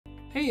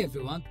Hey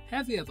everyone,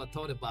 have you ever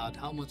thought about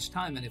how much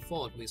time and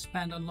effort we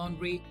spend on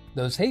laundry?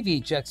 Those heavy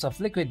jugs of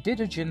liquid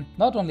detergent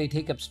not only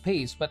take up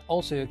space but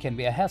also can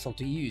be a hassle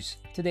to use.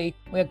 Today,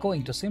 we are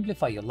going to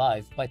simplify your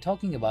life by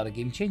talking about a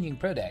game-changing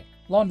product,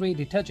 laundry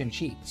detergent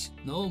sheets.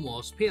 No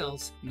more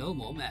spills, no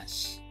more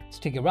mess.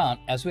 Stick around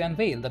as we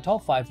unveil the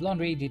top 5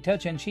 laundry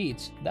detergent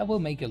sheets that will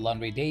make your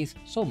laundry days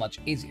so much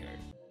easier.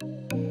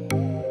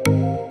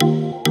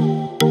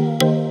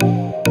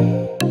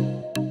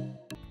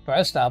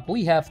 First up,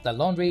 we have the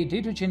laundry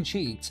detergent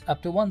sheets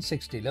up to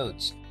 160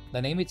 loads.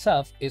 The name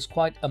itself is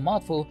quite a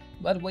mouthful,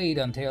 but wait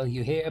until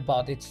you hear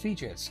about its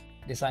features.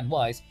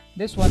 Design-wise,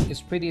 this one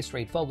is pretty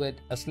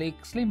straightforward, a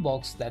sleek, slim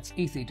box that's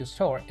easy to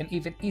store and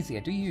even easier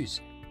to use.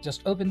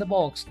 Just open the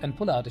box and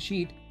pull out a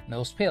sheet,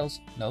 no spills,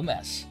 no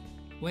mess.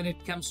 When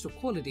it comes to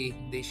quality,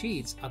 the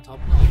sheets are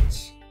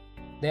top-notch.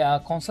 They are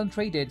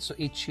concentrated so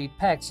each sheet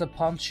packs a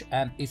punch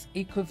and is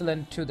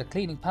equivalent to the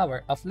cleaning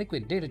power of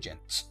liquid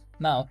detergents.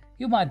 Now,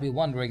 you might be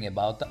wondering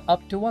about the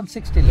up to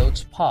 160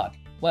 loads part.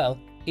 Well,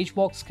 each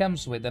box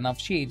comes with enough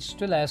sheets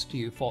to last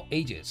you for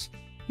ages.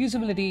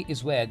 Usability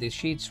is where these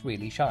sheets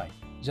really shine.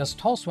 Just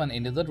toss one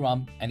into the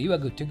drum and you are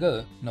good to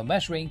go. No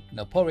measuring,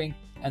 no pouring,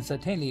 and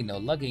certainly no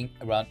lugging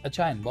around a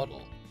giant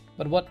bottle.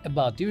 But what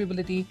about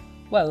durability?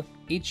 Well,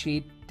 each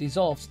sheet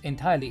dissolves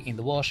entirely in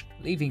the wash,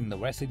 leaving no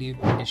residue,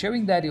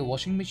 ensuring that your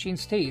washing machine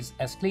stays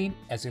as clean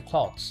as your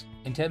clothes.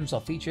 In terms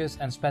of features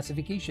and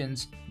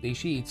specifications, these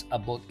sheets are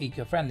both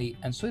eco-friendly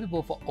and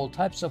suitable for all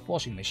types of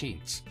washing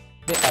machines.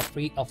 They are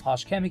free of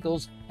harsh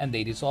chemicals and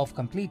they dissolve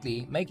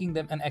completely, making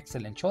them an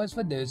excellent choice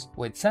for those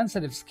with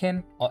sensitive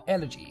skin or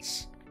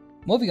allergies.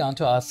 Moving on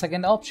to our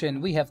second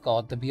option, we have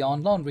got the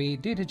Beyond Laundry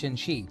Detergent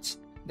Sheets.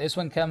 This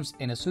one comes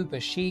in a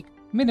super chic,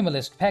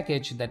 minimalist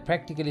package that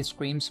practically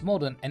screams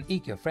modern and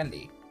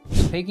eco-friendly.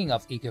 Speaking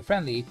of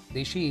eco-friendly,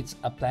 these sheets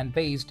are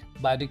plant-based,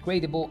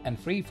 biodegradable and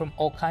free from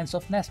all kinds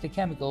of nasty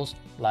chemicals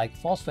like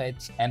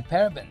phosphates and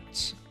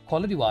parabens.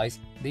 Quality-wise,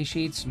 these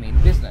sheets mean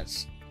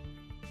business.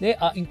 They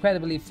are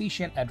incredibly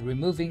efficient at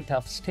removing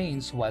tough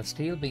stains while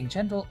still being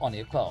gentle on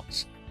your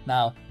clothes.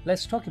 Now,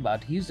 let's talk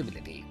about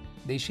usability.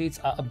 These sheets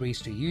are a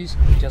breeze to use,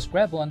 just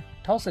grab one,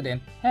 toss it in,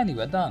 and you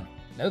are done.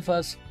 No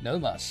fuss, no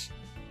muss.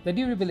 The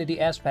durability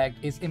aspect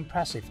is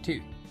impressive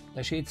too.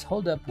 The sheets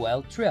hold up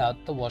well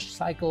throughout the wash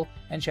cycle,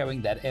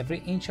 ensuring that every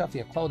inch of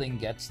your clothing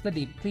gets the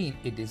deep clean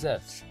it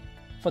deserves.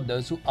 For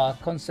those who are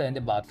concerned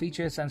about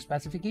features and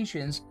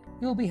specifications,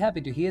 you'll be happy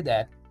to hear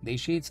that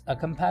these sheets are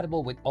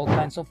compatible with all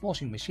kinds of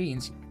washing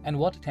machines and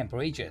water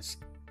temperatures.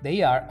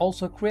 They are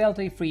also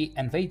cruelty-free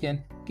and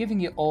vegan, giving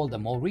you all the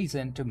more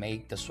reason to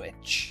make the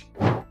switch.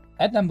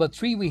 At number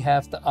 3, we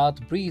have the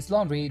Earth Breeze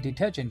Laundry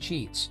Detergent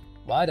Sheets.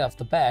 Right off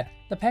the bat,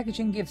 the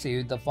packaging gives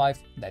you the vibe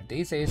that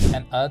this is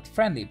an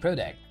earth-friendly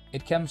product.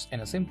 It comes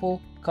in a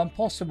simple,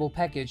 compostable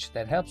package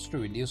that helps to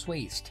reduce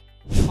waste.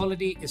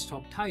 Quality is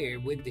top tier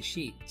with the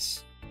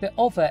sheets. They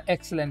offer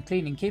excellent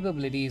cleaning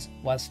capabilities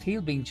while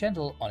still being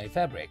gentle on your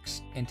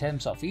fabrics. In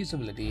terms of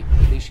usability,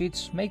 the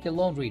sheets make your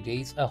laundry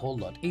days a whole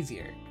lot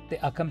easier. They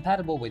are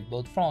compatible with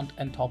both front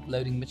and top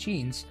loading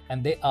machines,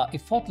 and they are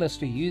effortless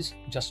to use.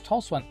 Just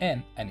toss one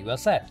in and you are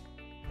set.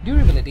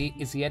 Durability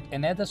is yet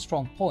another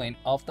strong point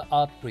of the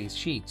Earth Breeze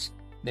sheets.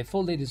 They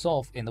fully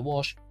dissolve in the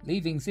wash,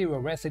 leaving zero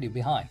residue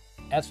behind.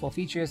 As for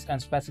features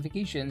and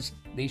specifications,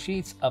 these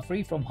sheets are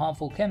free from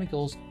harmful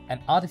chemicals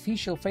and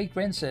artificial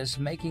fragrances,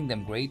 making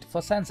them great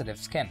for sensitive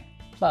skin.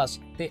 Plus,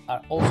 they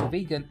are also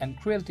vegan and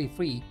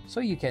cruelty-free, so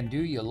you can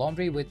do your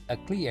laundry with a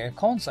clear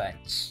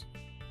conscience.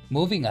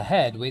 Moving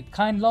ahead with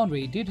Kind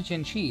Laundry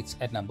Detergent Sheets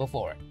at number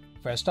 4.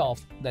 First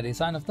off, the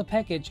design of the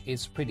package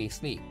is pretty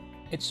sleek.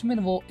 It's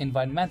minimal,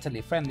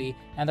 environmentally friendly,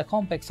 and the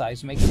compact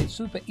size makes it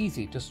super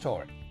easy to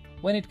store.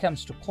 When it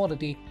comes to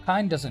quality,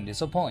 Kind doesn't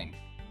disappoint.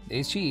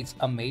 These sheets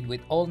are made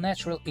with all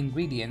natural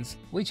ingredients,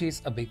 which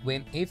is a big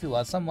win if you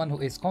are someone who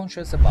is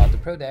conscious about the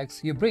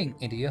products you bring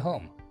into your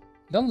home.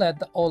 Don't let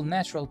the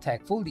all-natural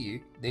tag fool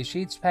you. These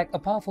sheets pack a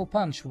powerful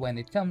punch when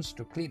it comes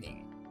to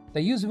cleaning.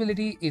 The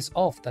usability is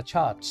off the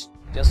charts.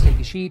 Just take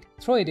a sheet,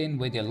 throw it in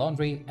with your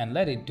laundry and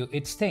let it do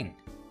its thing.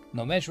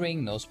 No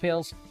measuring, no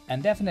spills,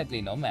 and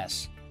definitely no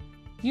mess.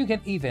 You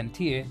can even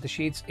tear the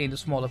sheets into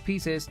smaller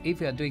pieces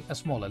if you are doing a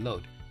smaller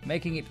load,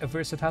 making it a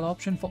versatile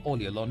option for all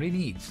your laundry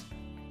needs.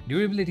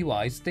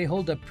 Durability-wise, they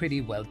hold up pretty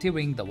well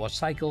during the wash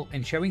cycle,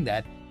 ensuring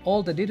that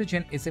all the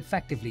detergent is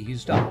effectively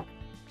used up.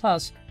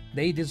 Plus,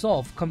 they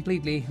dissolve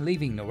completely,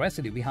 leaving no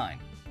residue behind.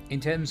 In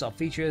terms of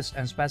features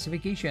and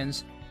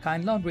specifications,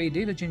 Kind Laundry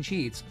Detergent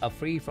Sheets are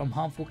free from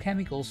harmful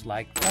chemicals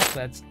like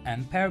phosphates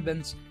and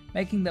parabens,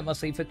 making them a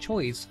safer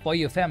choice for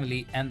your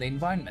family and the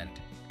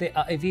environment. They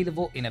are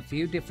available in a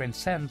few different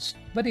scents,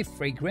 but if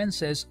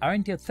fragrances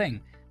aren't your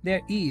thing,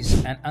 there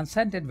is an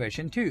unscented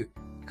version too.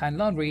 Kind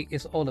Laundry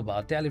is all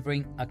about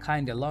delivering a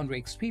kinder laundry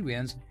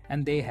experience,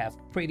 and they have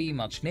pretty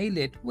much nailed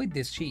it with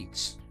these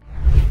sheets.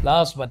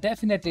 Last but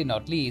definitely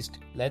not least,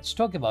 let's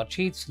talk about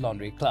Sheets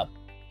Laundry Club.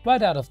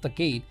 Right out of the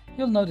gate,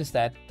 you'll notice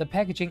that the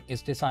packaging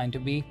is designed to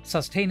be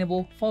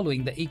sustainable,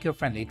 following the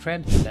eco-friendly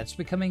trend that's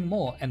becoming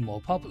more and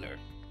more popular.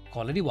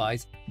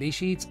 Quality-wise, these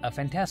sheets are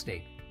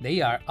fantastic. They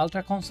are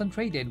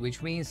ultra-concentrated,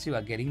 which means you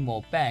are getting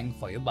more bang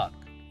for your buck.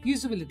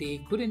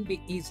 Usability couldn't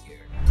be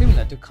easier.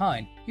 Similar to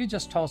Kind, you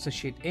just toss the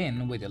sheet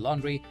in with your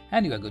laundry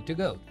and you are good to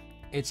go.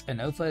 It's a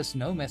no-fuss,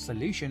 no-mess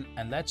solution,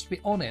 and let's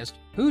be honest,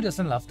 who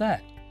doesn't love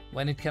that?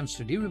 When it comes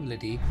to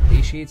durability,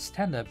 these sheets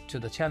stand up to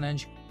the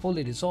challenge,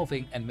 fully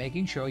dissolving and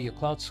making sure your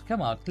clothes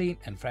come out clean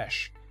and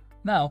fresh.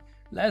 Now,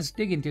 let's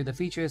dig into the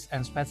features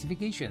and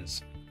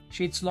specifications.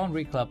 Sheets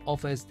Laundry Club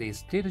offers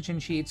these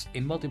detergent sheets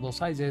in multiple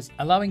sizes,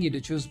 allowing you to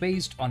choose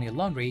based on your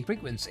laundry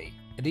frequency.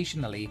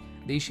 Additionally,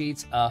 these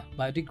sheets are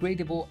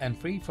biodegradable and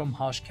free from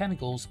harsh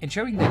chemicals,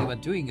 ensuring that you are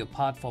doing your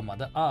part for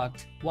Mother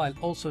Earth while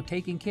also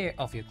taking care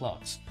of your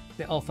clothes.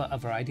 They offer a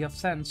variety of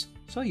scents,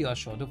 so you are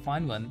sure to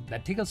find one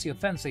that tickles your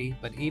fancy,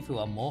 but if you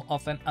are more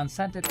of an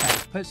unscented kind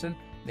of person,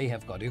 they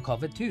have got you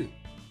covered too.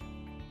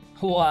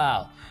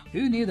 Wow!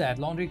 Who knew that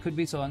laundry could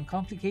be so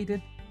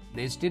uncomplicated?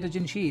 These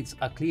detergent sheets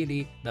are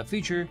clearly the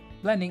future,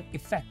 blending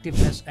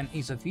effectiveness and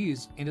ease of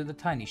use into the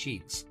tiny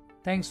sheets.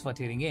 Thanks for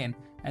tuning in,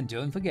 and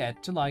don't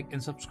forget to like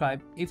and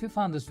subscribe if you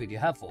found this video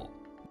helpful.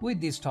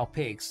 With these top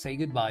picks, say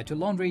goodbye to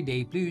laundry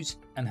day blues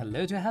and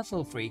hello to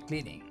hassle-free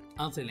cleaning.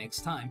 Until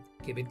next time,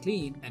 keep it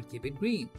clean and keep it green.